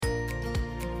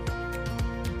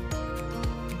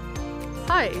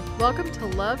Hi, welcome to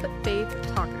Love, Faith,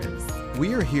 Tacos.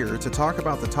 We are here to talk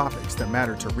about the topics that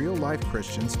matter to real-life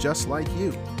Christians just like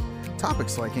you.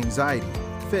 Topics like anxiety,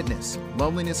 fitness,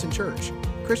 loneliness in church,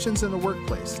 Christians in the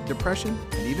workplace, depression,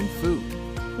 and even food.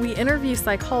 We interview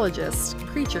psychologists,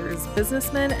 preachers,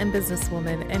 businessmen and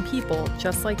businesswomen, and people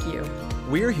just like you.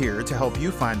 We're here to help you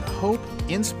find the hope,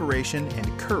 inspiration,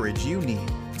 and courage you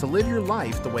need to live your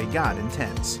life the way God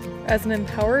intends. As an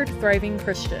empowered, thriving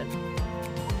Christian.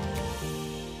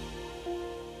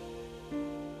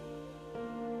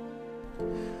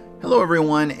 Hello,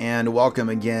 everyone, and welcome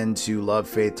again to Love,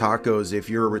 Faith, Tacos. If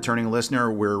you're a returning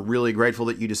listener, we're really grateful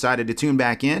that you decided to tune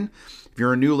back in. If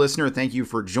you're a new listener, thank you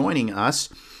for joining us.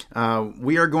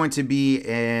 We are going to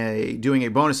be doing a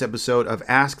bonus episode of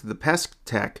Ask the Pest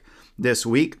Tech this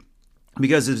week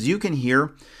because, as you can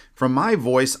hear from my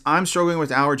voice, I'm struggling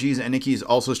with allergies and Nikki's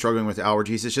also struggling with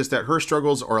allergies. It's just that her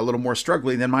struggles are a little more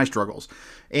struggly than my struggles.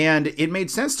 And it made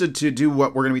sense to do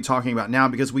what we're going to be talking about now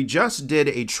because we just did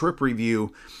a trip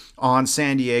review on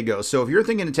San Diego. So if you're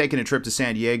thinking of taking a trip to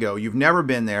San Diego, you've never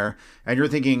been there, and you're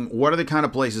thinking, what are the kind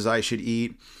of places I should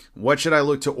eat? What should I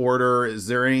look to order? Is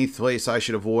there any place I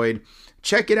should avoid?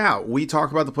 Check it out. We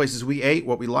talk about the places we ate,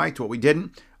 what we liked, what we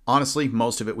didn't. Honestly,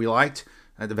 most of it we liked.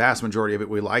 The vast majority of it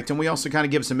we liked. And we also kind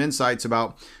of give some insights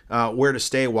about where to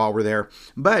stay while we're there.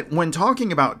 But when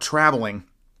talking about traveling,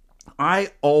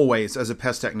 I always, as a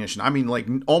pest technician, like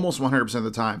almost 100% of the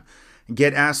time,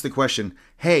 get asked the question,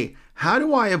 hey, how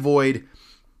do I avoid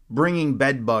bringing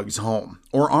bed bugs home?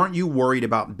 Or aren't you worried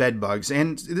about bed bugs?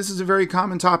 And this is a very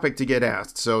common topic to get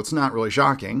asked, so it's not really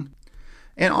shocking.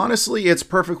 And honestly, it's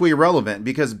perfectly irrelevant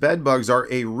because bed bugs are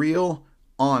a real,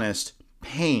 honest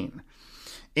pain.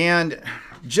 And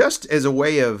just as a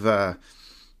way of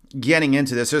getting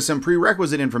into this, there's some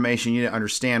prerequisite information you need to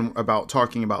understand about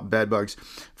talking about bed bugs.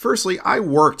 Firstly, I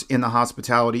worked in the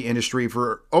hospitality industry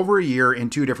for over a year in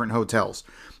 2 different hotels.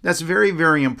 That's very,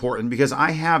 very important because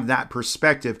I have that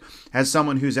perspective as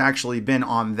someone who's actually been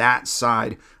on that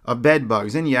side of bed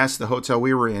bugs. And yes, the hotel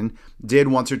we were in did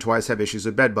once or twice have issues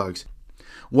with bed bugs.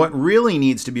 What really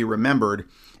needs to be remembered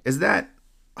is that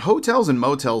hotels and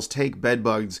motels take bed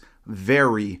bugs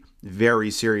very, very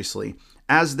seriously,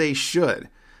 as they should.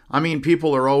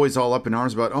 People are always all up in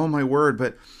arms about, oh my word,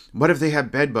 but what if they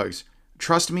have bed bugs?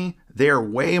 Trust me, they are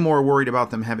way more worried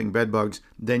about them having bed bugs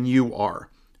than you are.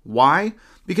 Why?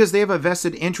 Because they have a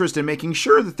vested interest in making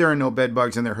sure that there are no bed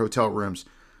bugs in their hotel rooms.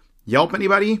 Yelp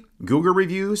anybody? Google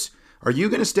reviews? Are you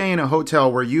going to stay in a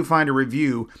hotel where you find a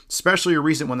review, especially a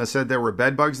recent one that said there were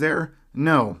bed bugs there?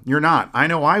 No, you're not. I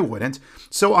know I wouldn't.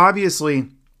 So obviously,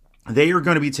 they are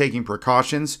going to be taking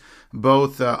precautions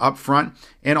both up front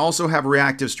and also have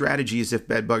reactive strategies if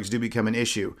bed bugs do become an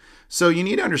issue. So you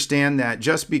need to understand that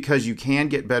just because you can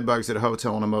get bed bugs at a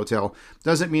hotel and a motel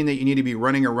doesn't mean that you need to be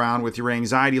running around with your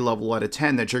anxiety level at a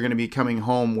 10 that you're going to be coming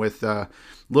home with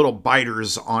little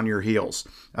biters on your heels.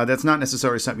 That's not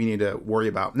necessarily something you need to worry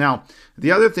about. Now,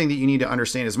 the other thing that you need to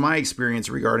understand is my experience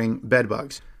regarding bed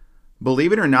bugs.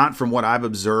 Believe it or not, from what I've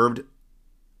observed,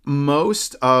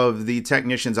 most of the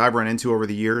technicians I've run into over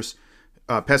the years,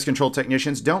 pest control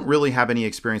technicians, don't really have any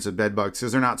experience with bed bugs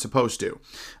because they're not supposed to.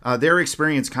 Their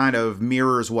experience kind of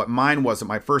mirrors what mine was at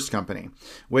my first company,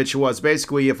 which was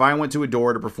basically if I went to a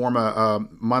door to perform a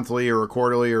monthly or a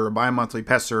quarterly or a bi-monthly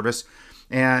pest service,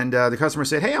 and the customer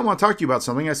said, hey, I want to talk to you about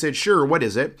something. I said, sure, what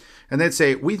is it? And they'd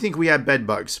say, we think we have bed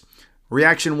bugs.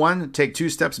 Reaction 1, take 2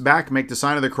 steps back, make the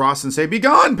sign of the cross and say, be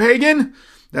gone, pagan!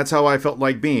 That's how I felt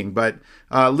like being. But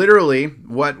literally,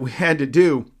 what we had to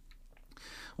do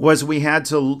was we had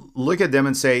to look at them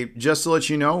and say, just to let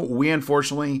you know, we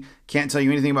unfortunately can't tell you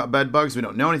anything about bed bugs. We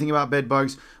don't know anything about bed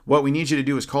bugs. What we need you to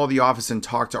do is call the office and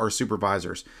talk to our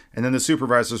supervisors. And then the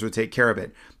supervisors would take care of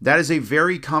it. That is a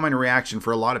very common reaction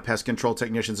for a lot of pest control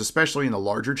technicians, especially in the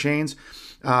larger chains,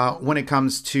 when it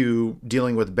comes to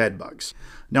dealing with bed bugs.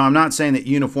 Now, I'm not saying that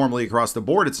uniformly across the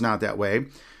board it's not that way.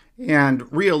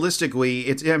 And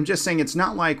realistically, I'm just saying it's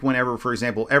not like whenever, for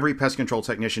example, every pest control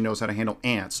technician knows how to handle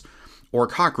ants or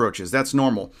cockroaches. That's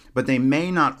normal. But they may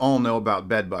not all know about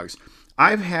bed bugs.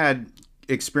 I've had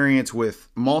experience with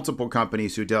multiple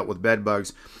companies who dealt with bed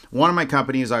bugs. One of my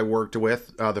companies I worked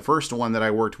with, the first one that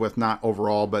I worked with, not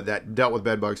overall, but that dealt with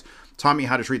bed bugs, taught me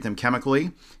how to treat them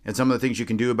chemically and some of the things you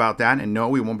can do about that. And no,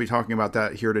 we won't be talking about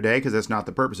that here today because that's not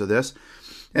the purpose of this.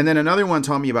 And then another one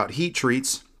taught me about heat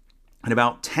treats and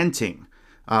about tenting.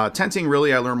 Tenting,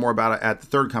 really, I learned more about it at the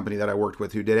third company that I worked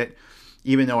with who did it,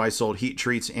 even though I sold heat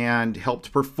treats and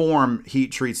helped perform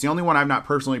heat treats. The only one I've not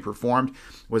personally performed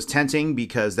was tenting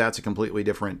because that's a completely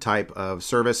different type of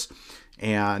service.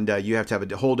 And you have to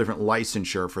have a whole different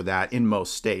licensure for that in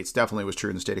most states. Definitely was true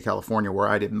in the state of California, where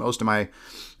I did most of my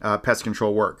pest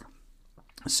control work.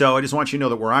 So I just want you to know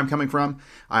that where I'm coming from,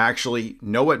 I actually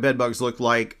know what bed bugs look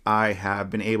like. I have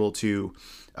been able to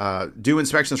do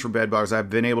inspections for bed bugs. I've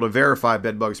been able to verify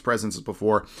bed bugs' presence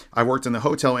before. I worked in the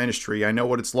hotel industry. I know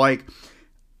what it's like.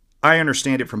 I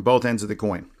understand it from both ends of the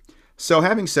coin. So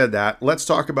having said that, let's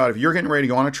talk about if you're getting ready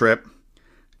to go on a trip,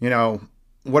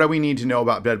 what do we need to know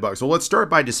about bed bugs? Well, let's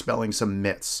start by dispelling some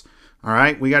myths. All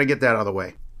right, we got to get that out of the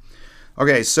way.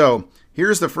 Okay, so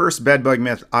here's the first bed bug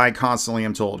myth I constantly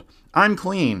am told. I'm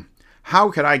clean. How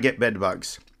could I get bed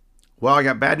bugs? Well, I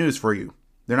got bad news for you.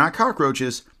 They're not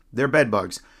cockroaches, they're bed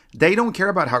bugs. They don't care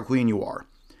about how clean you are.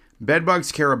 Bed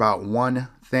bugs care about one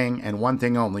thing and one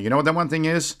thing only. You know what that one thing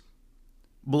is?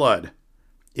 Blood.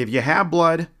 If you have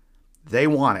blood, they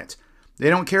want it. They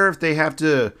don't care if they have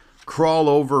to crawl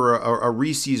over a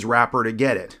Reese's wrapper to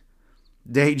get it.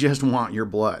 They just want your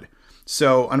blood.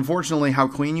 So unfortunately, how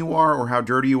clean you are or how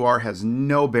dirty you are has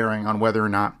no bearing on whether or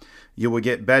not you will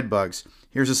get bed bugs.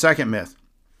 Here's a second myth.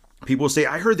 People say,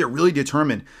 I heard they're really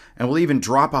determined and will even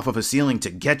drop off of a ceiling to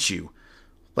get you.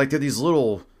 Like they're these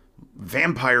little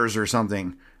vampires or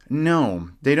something.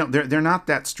 No, they don't. They're not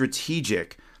that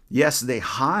strategic. Yes, they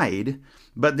hide,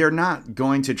 but they're not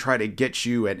going to try to get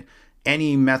you at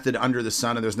any method under the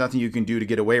sun, and there's nothing you can do to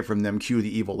get away from them. Cue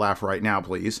the evil laugh right now,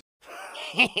 please.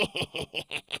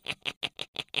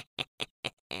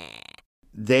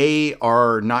 They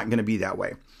are not going to be that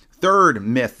way. Third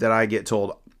myth that I get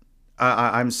told,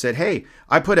 I'm said, hey,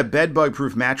 I put a bed bug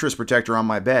proof mattress protector on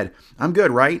my bed. I'm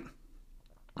good, right?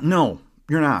 No,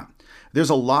 you're not. There's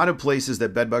a lot of places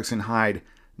that bed bugs can hide,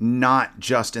 not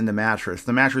just in the mattress.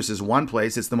 The mattress is one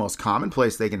place. It's the most common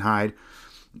place they can hide.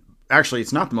 Actually,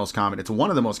 it's not the most common. It's one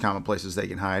of the most common places they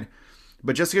can hide.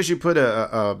 But just because you put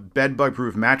a bed bug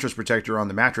proof mattress protector on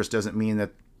the mattress doesn't mean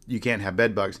that you can't have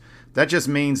bed bugs. That just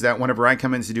means that whenever I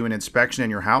come in to do an inspection in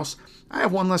your house, I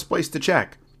have one less place to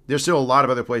check. There's still a lot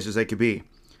of other places they could be.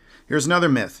 Here's another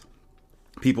myth.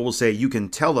 People will say you can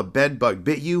tell a bed bug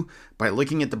bit you by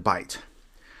looking at the bite.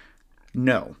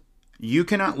 No, you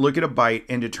cannot look at a bite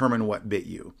and determine what bit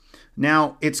you.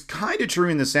 Now, it's kind of true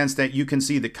in the sense that you can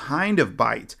see the kind of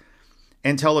bite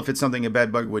and tell if it's something a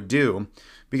bed bug would do,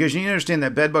 because you need to understand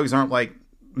that bed bugs aren't like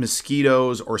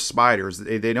mosquitoes or spiders.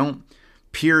 They don't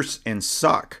pierce and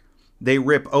suck. They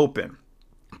rip open.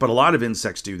 But a lot of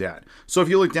insects do that. So if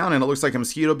you look down and it looks like a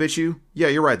mosquito bit you, yeah,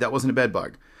 you're right, that wasn't a bed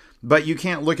bug. But you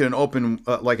can't look at an open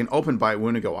bite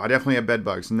wound and go, I definitely have bed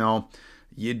bugs. No,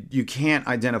 you can't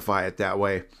identify it that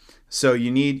way. So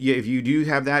if you do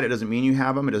have that, it doesn't mean you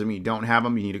have them. It doesn't mean you don't have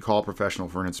them. You need to call a professional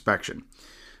for an inspection.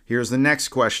 Here's the next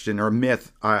question or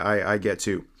myth I get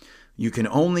to. You can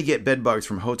only get bed bugs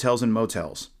from hotels and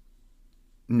motels.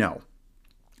 No,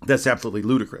 that's absolutely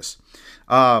ludicrous.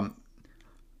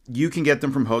 You can get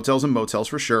them from hotels and motels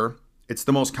for sure. It's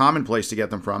the most common place to get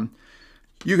them from.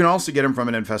 You can also get them from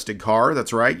an infested car.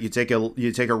 That's right. You take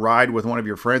a ride with one of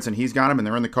your friends and he's got them and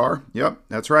they're in the car. Yep,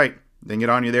 that's right. They can get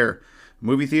on you there.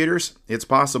 Movie theaters, it's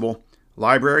possible.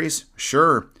 Libraries,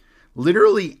 sure.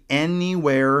 Literally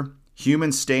anywhere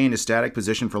humans stay in a static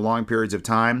position for long periods of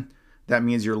time. That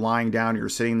means you're lying down, you're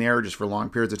sitting there just for long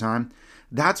periods of time.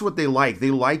 That's what they like. They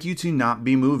like you to not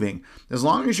be moving. As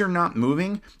long as you're not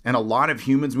moving, and a lot of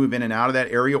humans move in and out of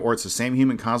that area, or it's the same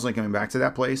human constantly coming back to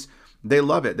that place, they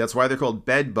love it. That's why they're called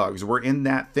bed bugs. We're in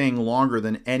that thing longer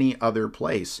than any other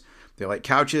place. They like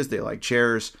couches, they like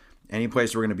chairs, any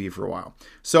place we're going to be for a while.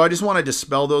 So I just want to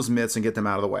dispel those myths and get them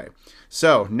out of the way.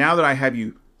 So now that I have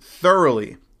you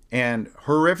thoroughly and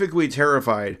horrifically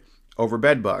terrified over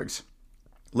bed bugs,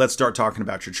 let's start talking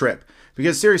about your trip.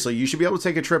 Because seriously, you should be able to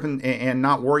take a trip and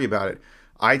not worry about it.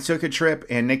 I took a trip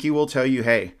and Nikki will tell you,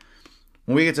 hey,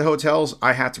 when we get to hotels,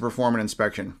 I have to perform an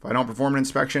inspection. If I don't perform an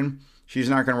inspection, she's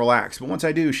not going to relax. But once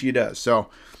I do, she does. So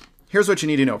here's what you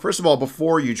need to know. First of all,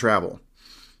 before you travel,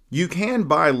 you can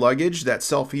buy luggage that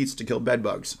self-heats to kill bed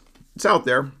bugs. It's out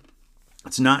there.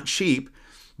 It's not cheap,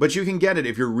 but you can get it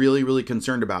if you're really, really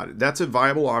concerned about it. That's a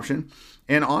viable option.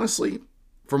 And honestly,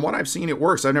 from what I've seen, it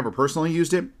works. I've never personally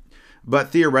used it, but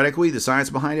theoretically, the science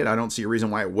behind it, I don't see a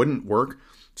reason why it wouldn't work.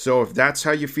 So if that's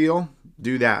how you feel,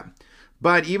 do that.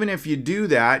 But even if you do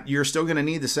that, you're still going to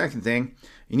need the second thing.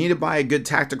 You need to buy a good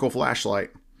tactical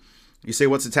flashlight. You say,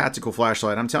 what's a tactical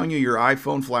flashlight? I'm telling you, your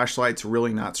iPhone flashlight's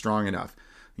really not strong enough.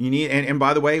 You need, and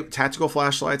by the way, tactical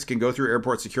flashlights can go through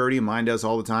airport security. Mine does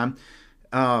all the time.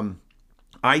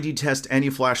 I detest any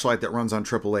flashlight that runs on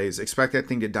AAAs. Expect that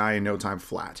thing to die in no time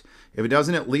flat. If it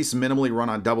doesn't at least minimally run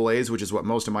on AA's, which is what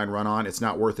most of mine run on, it's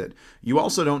not worth it. You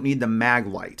also don't need the mag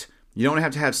light. You don't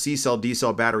have to have C-cell,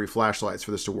 D-cell battery flashlights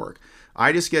for this to work.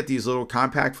 I just get these little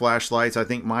compact flashlights. I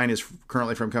think mine is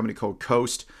currently from a company called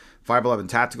Coast. 511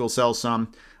 Tactical sells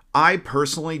some. I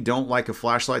personally don't like a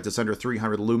flashlight that's under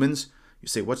 300 lumens. You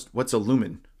say, what's a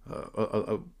lumen?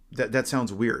 That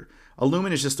sounds weird. A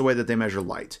lumen is just the way that they measure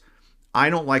light. I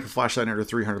don't like a flashlight under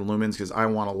 300 lumens because I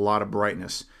want a lot of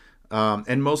brightness.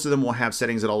 And most of them will have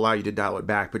settings that allow you to dial it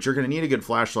back. But you're going to need a good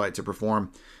flashlight to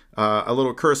perform a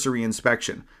little cursory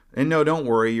inspection. And no, don't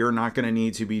worry, you're not going to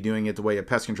need to be doing it the way a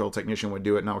pest control technician would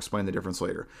do it, and I'll explain the difference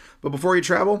later. But before you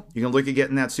travel, you can look at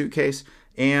getting that suitcase,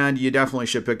 and you definitely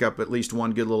should pick up at least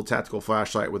one good little tactical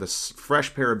flashlight with a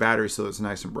fresh pair of batteries so it's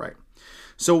nice and bright.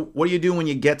 So what do you do when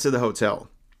you get to the hotel?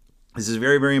 This is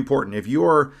very, very important. If you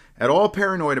are at all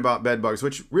paranoid about bed bugs,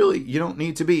 which really you don't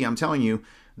need to be, I'm telling you,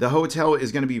 the hotel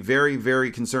is going to be very,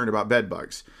 very concerned about bed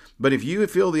bugs. But if you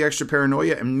feel the extra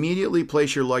paranoia, immediately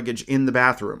place your luggage in the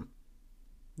bathroom.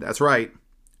 That's right.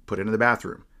 Put it in the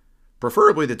bathroom.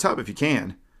 Preferably the tub if you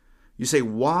can. You say,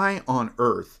 why on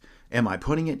earth am I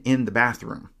putting it in the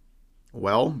bathroom?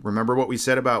 Well, remember what we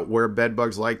said about where bed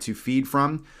bugs like to feed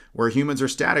from? Where humans are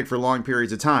static for long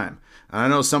periods of time. And I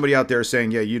know somebody out there saying,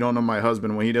 yeah, you don't know my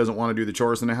husband. When he doesn't want to do the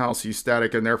chores in the house, he's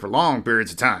static in there for long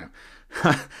periods of time.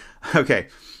 Okay,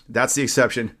 that's the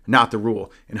exception, not the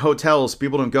rule. In hotels,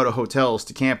 people don't go to hotels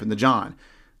to camp in the John.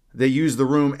 They use the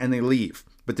room and they leave.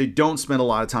 But they don't spend a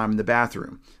lot of time in the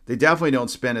bathroom. They definitely don't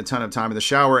spend a ton of time in the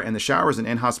shower, and the shower is an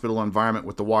inhospitable environment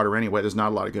with the water anyway. There's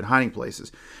not a lot of good hiding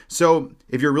places. So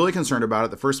if you're really concerned about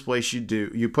it, the first place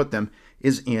you put them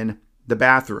is in the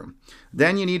bathroom.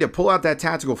 Then you need to pull out that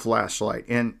tactical flashlight,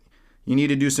 and you need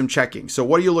to do some checking. So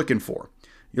what are you looking for?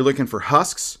 You're looking for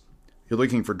husks, you're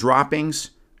looking for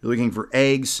droppings, you're looking for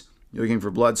eggs, you're looking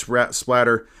for blood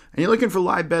splatter, and you're looking for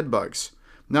live bed bugs.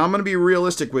 Now, I'm going to be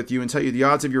realistic with you and tell you the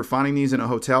odds of you finding these in a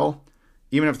hotel,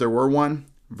 even if there were one,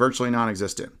 virtually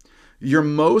non-existent. Your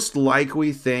most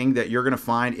likely thing that you're going to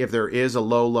find if there is a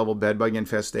low-level bedbug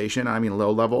infestation, I mean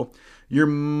low-level, you're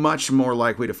much more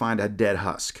likely to find a dead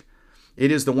husk.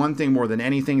 It is the one thing more than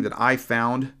anything that I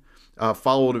found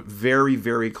followed very,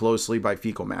 very closely by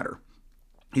fecal matter.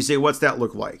 You say, what's that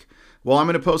look like? Well, I'm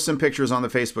going to post some pictures on the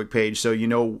Facebook page so you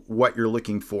know what you're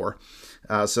looking for.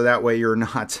 So that way you're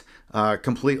not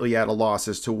completely at a loss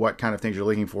as to what kind of things you're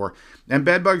looking for. And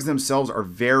bed bugs themselves are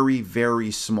very,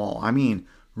 very small. I mean,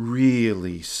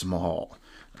 really small.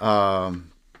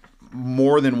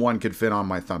 More than one could fit on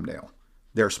my thumbnail.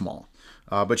 They're small.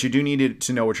 But you do need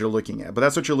to know what you're looking at. But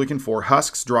that's what you're looking for.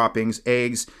 Husks, droppings,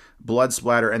 eggs, blood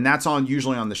splatter. And that's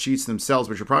usually on the sheets themselves,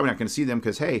 but you're probably not going to see them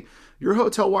because, hey, your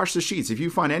hotel washed the sheets. If you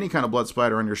find any kind of blood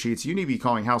splatter on your sheets, you need to be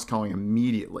calling housekeeping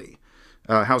immediately.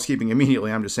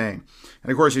 I'm just saying.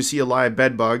 And of course, you see a live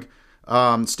bed bug.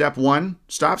 Step 1,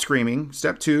 stop screaming.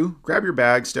 Step 2, grab your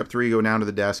bag. Step 3, go down to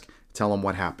the desk, tell them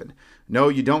what happened. No,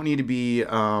 you don't need to be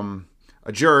a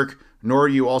jerk, nor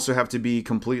do you also have to be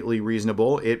completely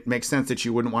reasonable. It makes sense that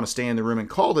you wouldn't want to stay in the room and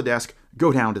call the desk.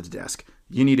 Go down to the desk.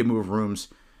 You need to move rooms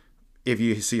if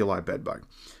you see a live bed bug.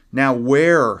 Now,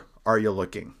 where are you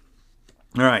looking?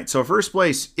 All right, so first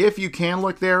place, if you can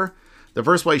look there, the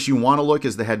first place you want to look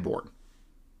is the headboard.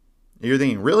 You're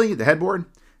thinking, really? The headboard?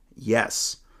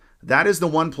 Yes. That is the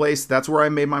one place, that's where I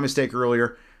made my mistake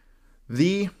earlier.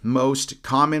 The most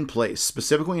common place,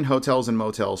 specifically in hotels and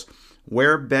motels,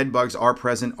 where bed bugs are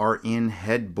present are in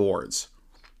headboards.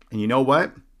 And you know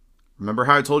what? Remember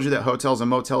how I told you that hotels and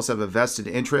motels have a vested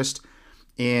interest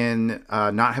in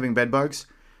not having bed bugs?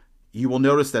 You will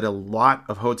notice that a lot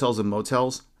of hotels and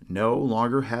motels no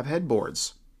longer have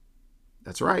headboards.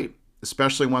 That's right,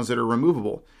 especially ones that are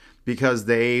removable, because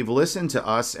they've listened to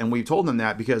us and we've told them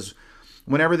that, because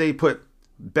whenever they put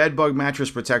bed bug mattress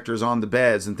protectors on the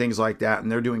beds and things like that, and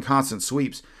they're doing constant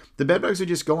sweeps, the bed bugs would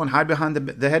just go and hide behind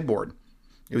the headboard.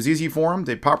 It was easy for them.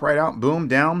 They'd pop right out, boom,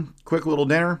 down, quick little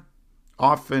dinner,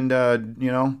 off and,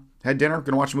 had dinner,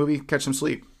 gonna watch a movie, catch some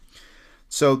sleep.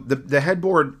 So the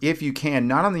headboard, if you can,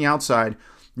 not on the outside,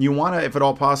 you want to, if at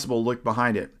all possible, look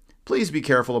behind it. Please be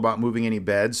careful about moving any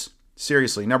beds.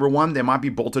 Seriously. Number 1, they might be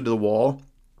bolted to the wall.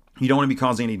 You don't want to be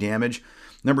causing any damage.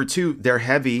 Number 2, they're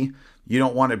heavy. You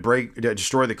don't want to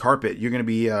destroy the carpet. You're going to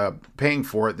be paying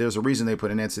for it. There's a reason they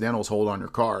put an incidentals hold on your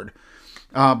card.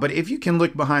 But if you can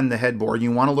look behind the headboard,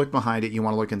 you want to look behind it. You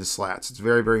want to look in the slats. It's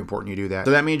very, very important you do that.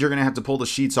 So that means you're going to have to pull the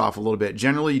sheets off a little bit.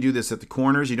 Generally, you do this at the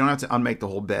corners. You don't have to unmake the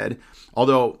whole bed.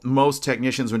 Although most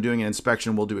technicians, when doing an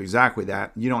inspection, will do exactly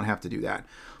that. You don't have to do that.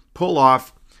 Pull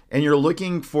off, and you're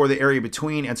looking for the area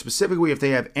between, and specifically if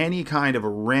they have any kind of a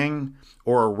ring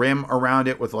or a rim around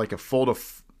it with like a flap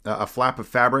of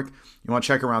fabric, you want to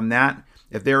check around that.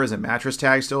 If there is a mattress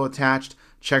tag still attached,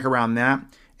 check around that.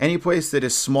 Any place that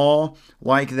is small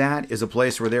like that is a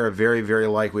place where they're very, very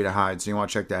likely to hide. So you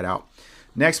want to check that out.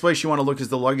 Next place you want to look is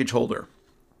the luggage holder.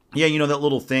 Yeah, you know that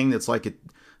little thing that's like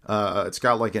it's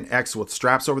got like an X with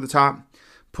straps over the top?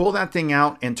 Pull that thing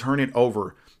out and turn it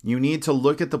over. You need to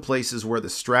look at the places where the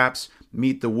straps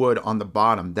meet the wood on the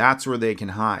bottom. That's where they can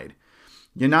hide.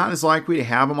 You're not as likely to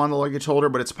have them on the luggage holder,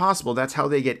 but it's possible that's how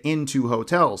they get into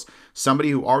hotels. Somebody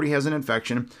who already has an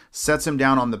infection sets them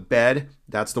down on the bed,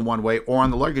 that's the one way, or on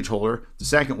the luggage holder, the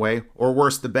second way, or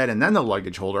worse, the bed and then the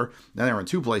luggage holder. Then they're in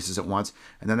two places at once,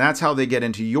 and then that's how they get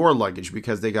into your luggage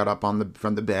because they got up from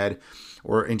the bed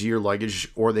or into your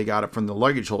luggage, or they got up from the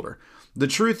luggage holder. The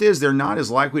truth is they're not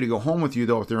as likely to go home with you,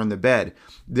 though, if they're in the bed.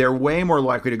 They're way more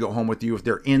likely to go home with you if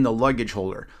they're in the luggage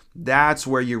holder. That's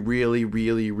where you really,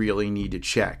 really, really need to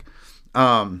check,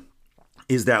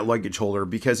 is that luggage holder.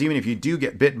 Because even if you do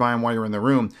get bit by them while you're in the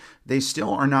room, they still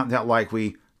are not that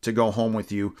likely to go home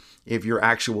with you if your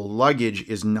actual luggage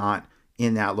is not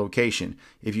in that location.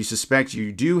 If you suspect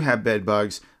you do have bed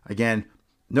bugs, again,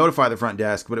 notify the front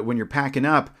desk. But when you're packing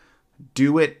up,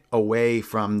 do it away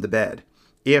from the bed.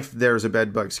 If there's a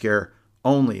bed bug scare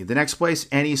only. The next place,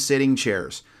 any sitting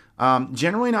chairs.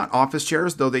 Generally not office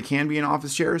chairs, though they can be in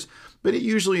office chairs, but it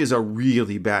usually is a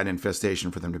really bad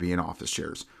infestation for them to be in office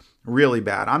chairs. Really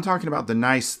bad. I'm talking about the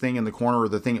nice thing in the corner, or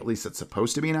the thing at least that's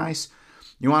supposed to be nice.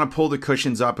 You want to pull the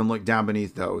cushions up and look down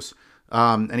beneath those.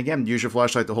 And again, use your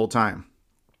flashlight the whole time.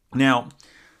 Now,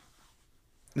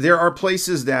 there are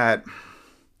places that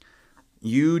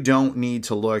you don't need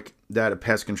to look that a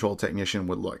pest control technician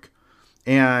would look.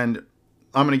 And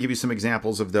I'm going to give you some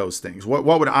examples of those things. What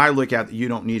would I look at that you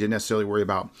don't need to necessarily worry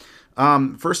about?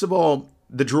 First of all,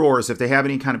 the drawers. If they have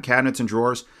any kind of cabinets and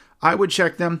drawers, I would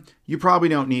check them. You probably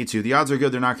don't need to. The odds are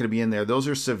good they're not going to be in there. Those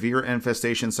are severe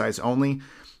infestation sites only.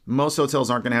 Most hotels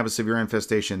aren't going to have a severe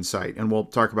infestation site, and we'll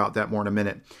talk about that more in a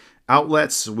minute.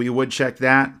 Outlets, we would check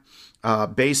that.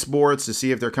 Baseboards to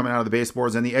see if they're coming out of the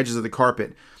baseboards, and the edges of the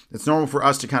carpet. It's normal for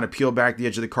us to kind of peel back the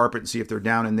edge of the carpet and see if they're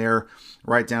down in there,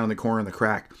 right down in the corner in the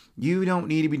crack. You don't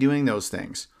need to be doing those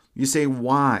things. You say,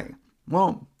 why?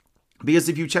 Well, because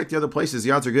if you check the other places,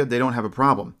 the odds are good they don't have a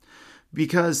problem.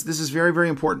 Because this is very, very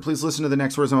important. Please listen to the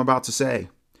next words I'm about to say.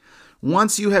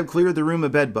 Once you have cleared the room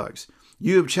of bed bugs,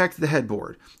 you have checked the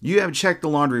headboard, you have checked the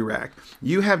laundry rack,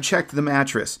 you have checked the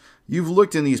mattress, you've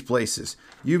looked in these places,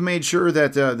 you've made sure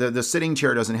that the sitting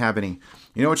chair doesn't have any.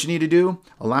 You know what you need to do?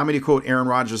 Allow me to quote Aaron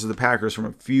Rodgers of the Packers from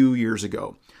a few years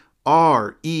ago.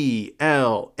 RELAX.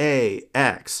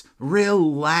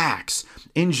 Relax.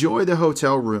 Enjoy the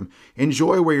hotel room.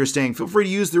 Enjoy where you're staying. Feel free to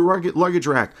use the luggage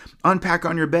rack. Unpack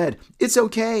on your bed. It's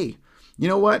okay. You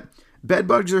know what? Bed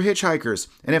bugs are hitchhikers.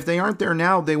 And if they aren't there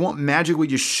now, they won't magically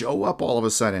just show up all of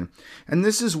a sudden. And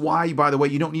this is why, by the way,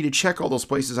 you don't need to check all those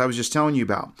places I was just telling you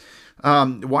about.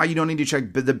 Why you don't need to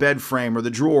check the bed frame or the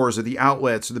drawers or the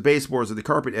outlets or the baseboards or the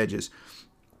carpet edges.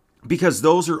 Because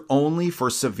those are only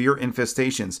for severe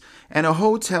infestations. And a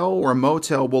hotel or a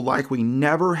motel will likely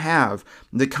never have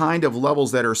the kind of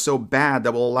levels that are so bad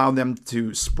that will allow them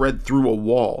to spread through a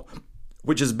wall,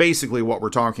 which is basically what we're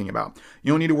talking about.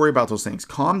 You don't need to worry about those things.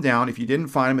 Calm down. If you didn't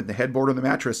find them at the headboard or the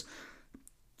mattress,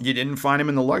 you didn't find them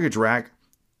in the luggage rack,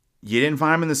 you didn't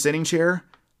find them in the sitting chair,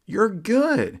 you're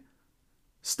good.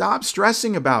 Stop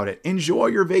stressing about it. Enjoy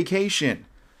your vacation.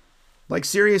 Like,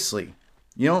 seriously.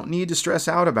 You don't need to stress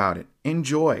out about it.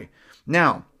 Enjoy.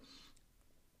 Now,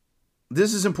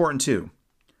 this is important too.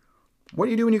 What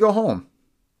do you do when you go home?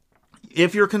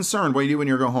 If you're concerned, what do you do when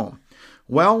you go home?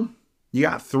 Well, you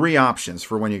got three options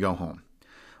for when you go home.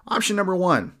 Option number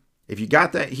one, if you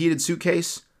got that heated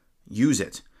suitcase, use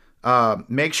it.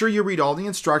 Make sure you read all the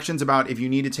instructions about if you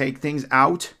need to take things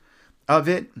out of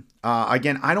it.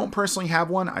 Again, I don't personally have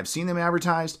one. I've seen them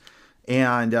advertised,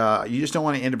 and you just don't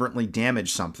want to inadvertently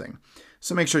damage something.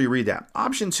 So make sure you read that.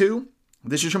 Option two,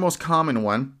 this is your most common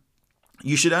one.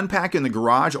 You should unpack in the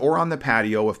garage or on the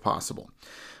patio if possible.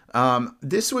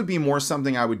 This would be more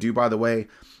something I would do, by the way,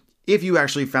 if you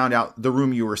actually found out the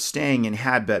room you were staying in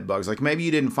had bed bugs. Like maybe you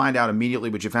didn't find out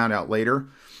immediately, but you found out later.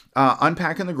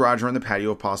 Unpack in the garage or in the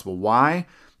patio if possible. Why?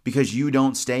 Because you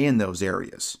don't stay in those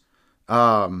areas.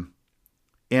 And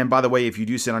by the way, if you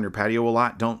do sit on your patio a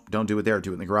lot, don't do it there. Do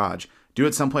it in the garage. Do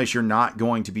it someplace you're not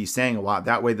going to be staying a lot.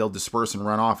 That way they'll disperse and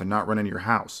run off and not run into your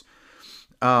house.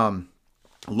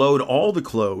 Load all the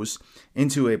clothes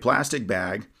into a plastic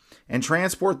bag and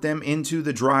transport them into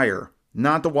the dryer,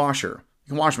 not the washer. You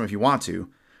can wash them if you want to,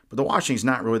 but the washing is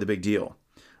not really the big deal.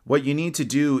 What you need to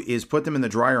do is put them in the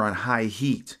dryer on high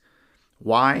heat.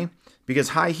 Why? Because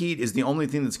high heat is the only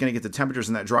thing that's going to get the temperatures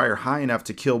in that dryer high enough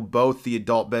to kill both the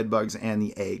adult bed bugs and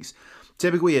the eggs.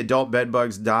 Typically, adult bed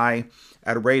bugs die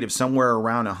at a rate of somewhere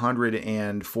around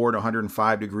 104 to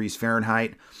 105 degrees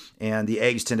Fahrenheit, and the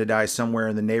eggs tend to die somewhere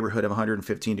in the neighborhood of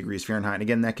 115 degrees Fahrenheit. And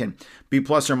again, that can be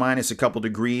plus or minus a couple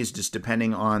degrees, just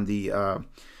depending on the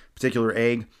particular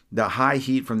egg. The high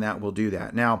heat from that will do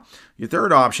that. Now, your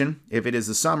third option, if it is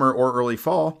the summer or early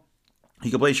fall,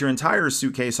 you can place your entire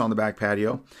suitcase on the back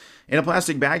patio. In a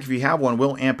plastic bag, if you have one,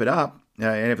 will amp it up,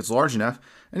 and if it's large enough,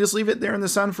 and just leave it there in the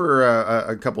sun for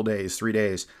a couple days, 3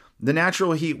 days. The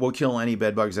natural heat will kill any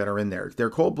bed bugs that are in there. They're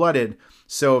cold-blooded,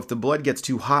 so if the blood gets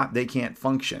too hot, they can't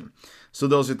function. So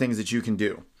those are things that you can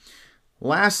do.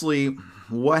 Lastly,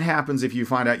 what happens if you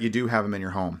find out you do have them in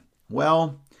your home?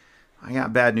 Well, I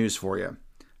got bad news for you.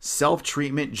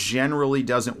 Self-treatment generally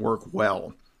doesn't work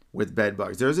well with bed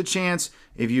bugs. There's a chance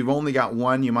if you've only got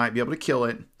one, you might be able to kill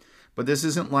it, but this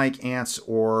isn't like ants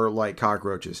or like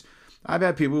cockroaches. I've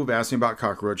had people who've asked me about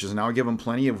cockroaches, and I'll give them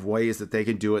plenty of ways that they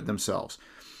can do it themselves.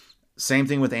 Same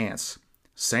thing with ants.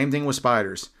 Same thing with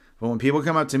spiders. But when people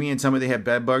come up to me and tell me they have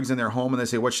bed bugs in their home and they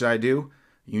say, what should I do?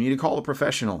 You need to call a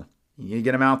professional. You need to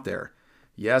get them out there.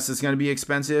 Yes, it's going to be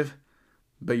expensive,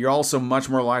 but you're also much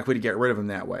more likely to get rid of them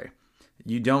that way.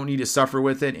 You don't need to suffer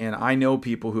with it, and I know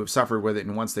people who have suffered with it,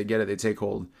 and once they get it, they take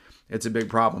hold. It's a big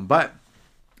problem. But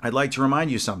I'd like to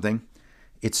remind you something.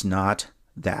 It's not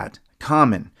that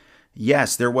common.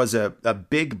 Yes, there was a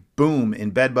big boom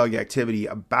in bedbug activity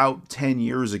about 10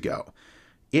 years ago.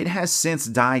 It has since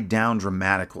died down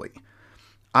dramatically.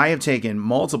 I have taken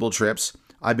multiple trips.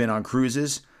 I've been on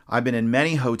cruises. I've been in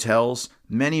many hotels,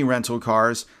 many rental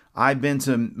cars. I've been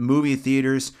to movie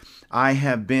theaters. I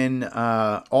have been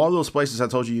all those places I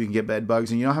told you can get bed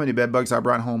bugs. And you know how many bed bugs I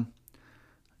brought home?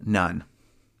 None.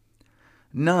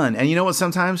 And you know what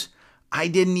sometimes? I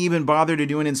didn't even bother to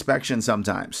do an inspection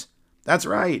sometimes. That's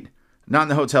right. Not in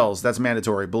the hotels. That's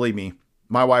mandatory. Believe me,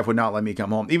 my wife would not let me come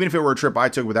home. Even if it were a trip I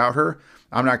took without her,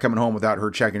 I'm not coming home without her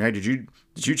checking. Hey, did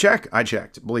you check? I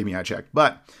checked. Believe me, I checked.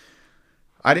 But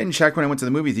I didn't check when I went to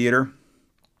the movie theater.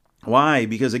 Why?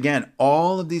 Because again,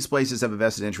 all of these places have a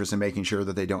vested interest in making sure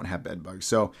that they don't have bed bugs.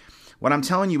 So what I'm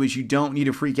telling you is you don't need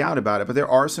to freak out about it, but there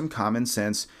are some common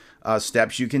sense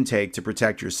steps you can take to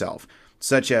protect yourself,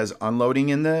 such as unloading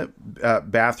in the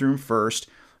bathroom first,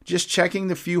 just checking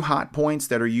the few hot points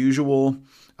that are usual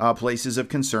places of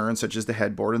concern, such as the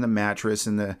headboard and the mattress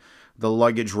and the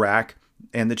luggage rack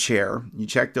and the chair. You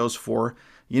check those four.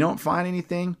 You don't find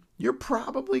anything, you're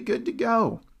probably good to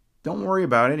go. Don't worry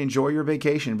about it. Enjoy your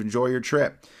vacation. Enjoy your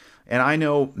trip. And I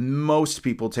know most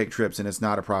people take trips and it's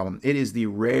not a problem. It is the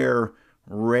rare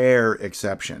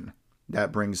exception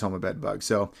that brings home a bed bug.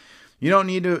 So you don't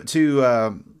need to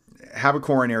have a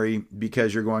coronary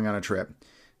because you're going on a trip.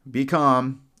 Be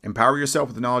calm. Empower yourself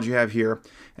with the knowledge you have here.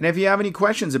 And if you have any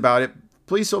questions about it,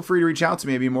 please feel free to reach out to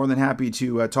me. I'd be more than happy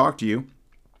to talk to you.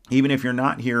 Even if you're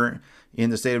not here in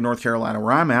the state of North Carolina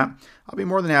where I'm at, I'll be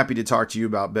more than happy to talk to you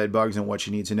about bed bugs and what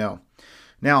you need to know.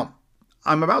 Now,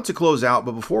 I'm about to close out,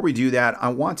 but before we do that, I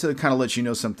want to kind of let you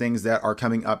know some things that are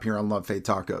coming up here on Love Faith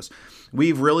Tacos.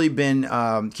 We've really been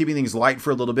keeping things light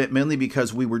for a little bit, mainly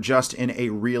because we were just in a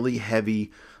really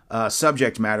heavy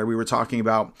subject matter. We were talking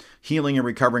about healing and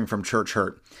recovering from church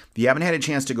hurt. If you haven't had a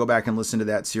chance to go back and listen to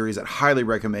that series, I'd highly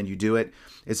recommend you do it.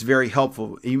 It's very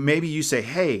helpful. Maybe you say,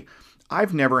 hey,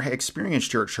 I've never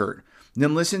experienced church hurt.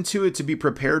 Then listen to it to be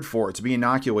prepared for it, to be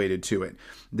inoculated to it.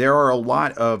 There are a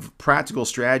lot of practical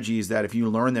strategies that if you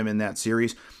learn them in that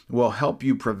series will help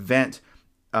you prevent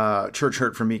church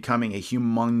hurt from becoming a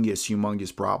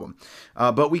humongous problem.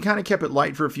 But we kind of kept it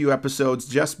light for a few episodes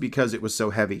just because it was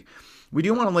so heavy. We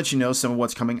do want to let you know some of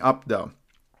what's coming up though.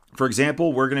 For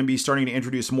example, we're going to be starting to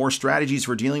introduce more strategies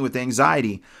for dealing with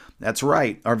anxiety. That's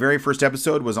right. Our very first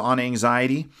episode was on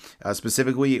anxiety.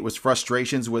 Specifically, it was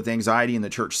frustrations with anxiety in the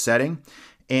church setting.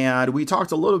 And we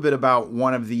talked a little bit about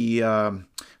one of the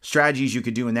strategies you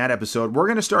could do in that episode. We're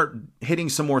going to start hitting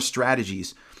some more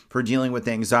strategies for dealing with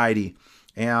anxiety.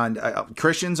 And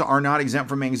Christians are not exempt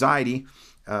from anxiety.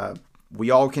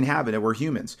 We all can have it, and we're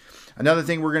humans. Another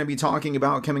thing we're going to be talking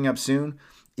about coming up soon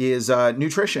is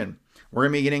nutrition. We're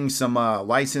going to be getting some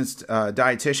licensed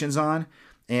dietitians on,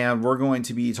 and we're going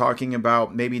to be talking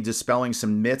about maybe dispelling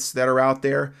some myths that are out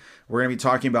there. We're going to be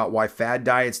talking about why fad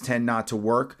diets tend not to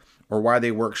work or why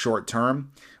they work short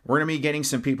term. We're going to be getting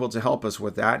some people to help us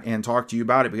with that and talk to you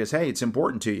about it because, hey, it's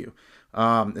important to you.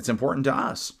 It's important to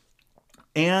us.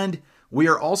 And we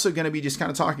are also going to be just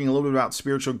kind of talking a little bit about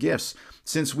spiritual gifts.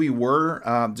 Since we were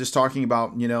just talking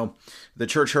about, the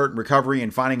church hurt and recovery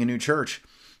and finding a new church,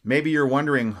 maybe you're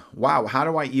wondering, wow, how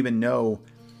do I even know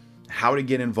how to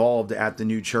get involved at the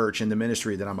new church and the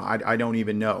ministry that I'm? I don't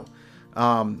even know. We're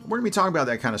going to be talking about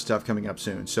that kind of stuff coming up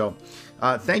soon. So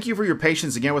thank you for your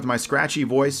patience again with my scratchy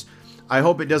voice. I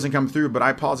hope it doesn't come through, but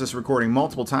I paused this recording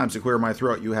multiple times to clear my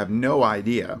throat. You have no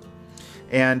idea.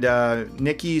 And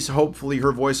Nikki's, hopefully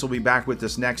her voice will be back with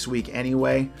us next week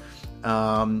anyway.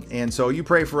 And so you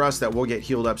pray for us that we'll get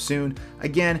healed up soon.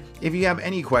 Again, if you have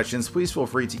any questions, please feel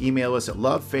free to email us at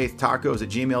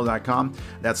lovefaithtacos@gmail.com.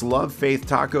 That's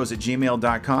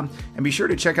lovefaithtacos@gmail.com. And be sure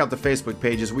to check out the Facebook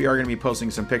pages. We are going to be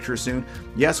posting some pictures soon.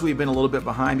 Yes, we've been a little bit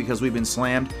behind because we've been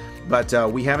slammed,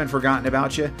 but we haven't forgotten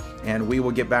about you, and we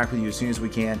will get back with you as soon as we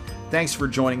can. Thanks for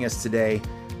joining us today.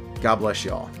 God bless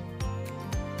y'all.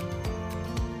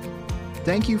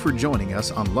 Thank you for joining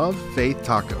us on Love Faith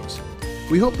Tacos.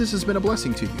 We hope this has been a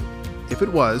blessing to you. If it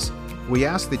was, we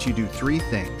ask that you do 3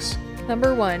 things.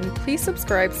 Number 1, please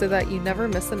subscribe so that you never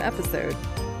miss an episode.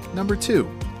 Number 2,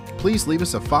 please leave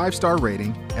us a 5-star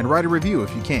rating and write a review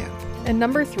if you can. And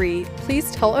number 3,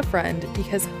 please tell a friend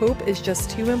because hope is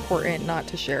just too important not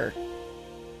to share.